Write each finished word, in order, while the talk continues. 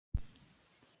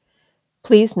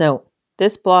Please note,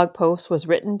 this blog post was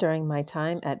written during my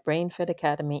time at BrainFit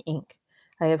Academy, Inc.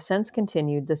 I have since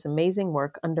continued this amazing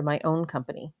work under my own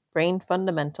company, Brain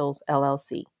Fundamentals,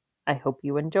 LLC. I hope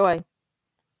you enjoy.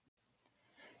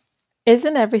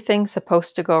 Isn't everything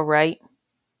supposed to go right?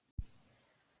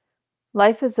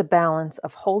 Life is a balance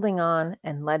of holding on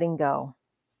and letting go.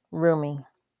 Rumi.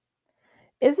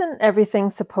 Isn't everything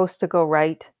supposed to go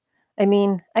right? I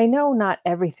mean, I know not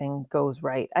everything goes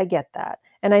right. I get that.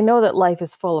 And I know that life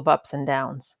is full of ups and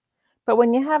downs. But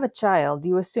when you have a child,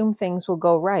 you assume things will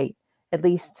go right. At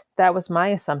least that was my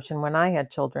assumption when I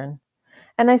had children.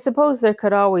 And I suppose there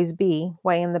could always be,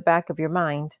 way in the back of your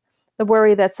mind, the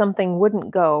worry that something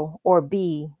wouldn't go or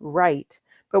be right.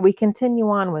 But we continue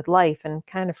on with life and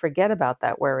kind of forget about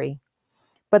that worry.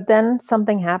 But then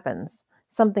something happens,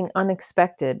 something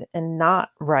unexpected and not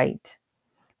right.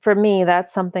 For me,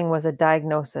 that something was a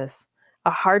diagnosis,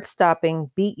 a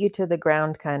heart-stopping, beat you to the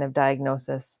ground kind of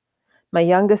diagnosis. My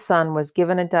youngest son was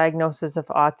given a diagnosis of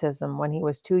autism when he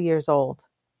was 2 years old.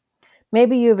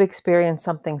 Maybe you've experienced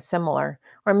something similar,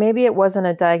 or maybe it wasn't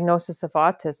a diagnosis of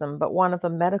autism, but one of a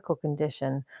medical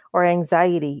condition, or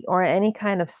anxiety, or any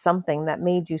kind of something that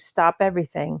made you stop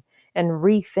everything and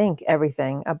rethink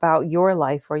everything about your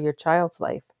life or your child's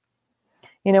life.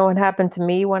 You know what happened to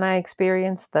me when I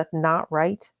experienced that not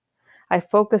right? I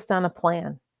focused on a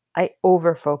plan. I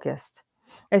over-focused.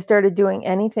 I started doing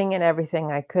anything and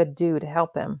everything I could do to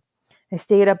help him. I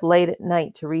stayed up late at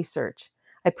night to research.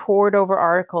 I pored over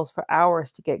articles for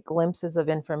hours to get glimpses of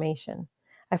information.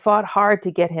 I fought hard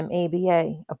to get him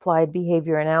ABA, applied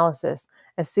behavior analysis,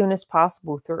 as soon as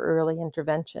possible through early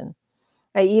intervention.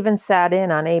 I even sat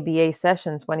in on ABA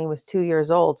sessions when he was 2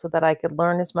 years old so that I could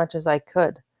learn as much as I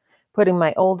could, putting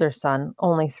my older son,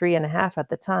 only 3.5 at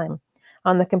the time,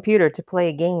 on the computer to play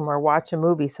a game or watch a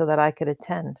movie so that I could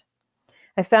attend.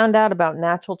 I found out about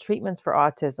natural treatments for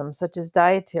autism, such as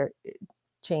dietary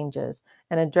changes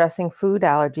and addressing food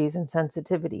allergies and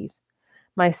sensitivities.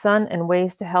 My son and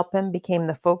ways to help him became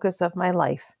the focus of my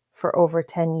life for over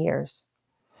 10 years.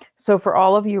 So for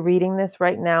all of you reading this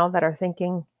right now that are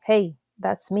thinking, hey,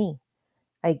 that's me.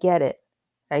 I get it.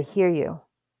 I hear you.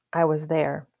 I was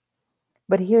there.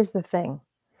 But here's the thing.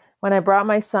 When I brought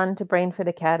my son to BrainFit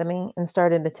Academy and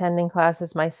started attending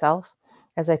classes myself,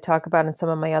 as I talk about in some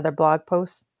of my other blog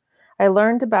posts, I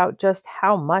learned about just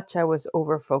how much I was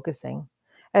over-focusing.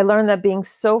 I learned that being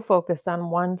so focused on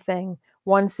one thing,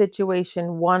 one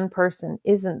situation, one person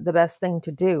isn't the best thing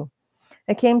to do.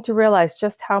 I came to realize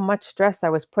just how much stress I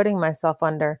was putting myself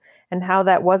under and how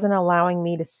that wasn't allowing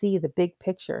me to see the big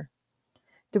picture.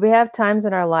 Do we have times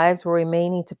in our lives where we may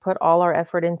need to put all our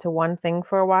effort into one thing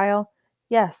for a while?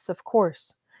 Yes, of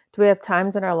course. Do we have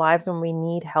times in our lives when we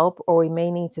need help or we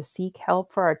may need to seek help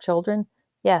for our children?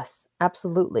 Yes,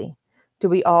 absolutely. Do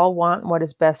we all want what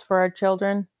is best for our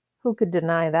children? Who could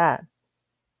deny that?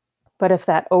 But if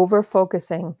that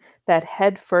over-focusing, that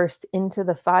head first into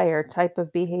the fire type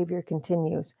of behavior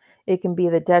continues, it can be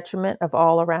the detriment of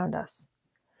all around us.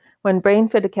 When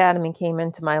BrainFit Academy came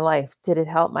into my life, did it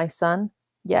help my son?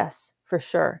 Yes, for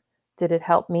sure. Did it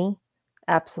help me?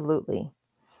 Absolutely.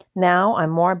 Now I'm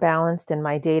more balanced in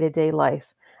my day-to-day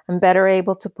life. I'm better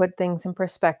able to put things in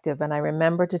perspective, and I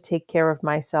remember to take care of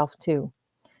myself too.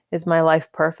 Is my life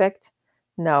perfect?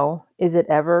 No. Is it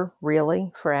ever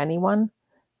really for anyone?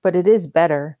 But it is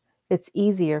better. It's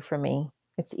easier for me.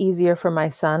 It's easier for my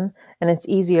son, and it's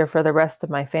easier for the rest of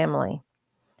my family.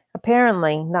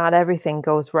 Apparently, not everything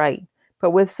goes right,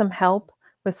 but with some help,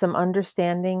 with some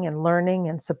understanding and learning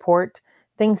and support,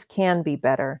 things can be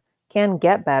better, can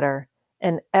get better,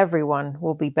 and everyone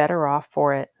will be better off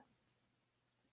for it.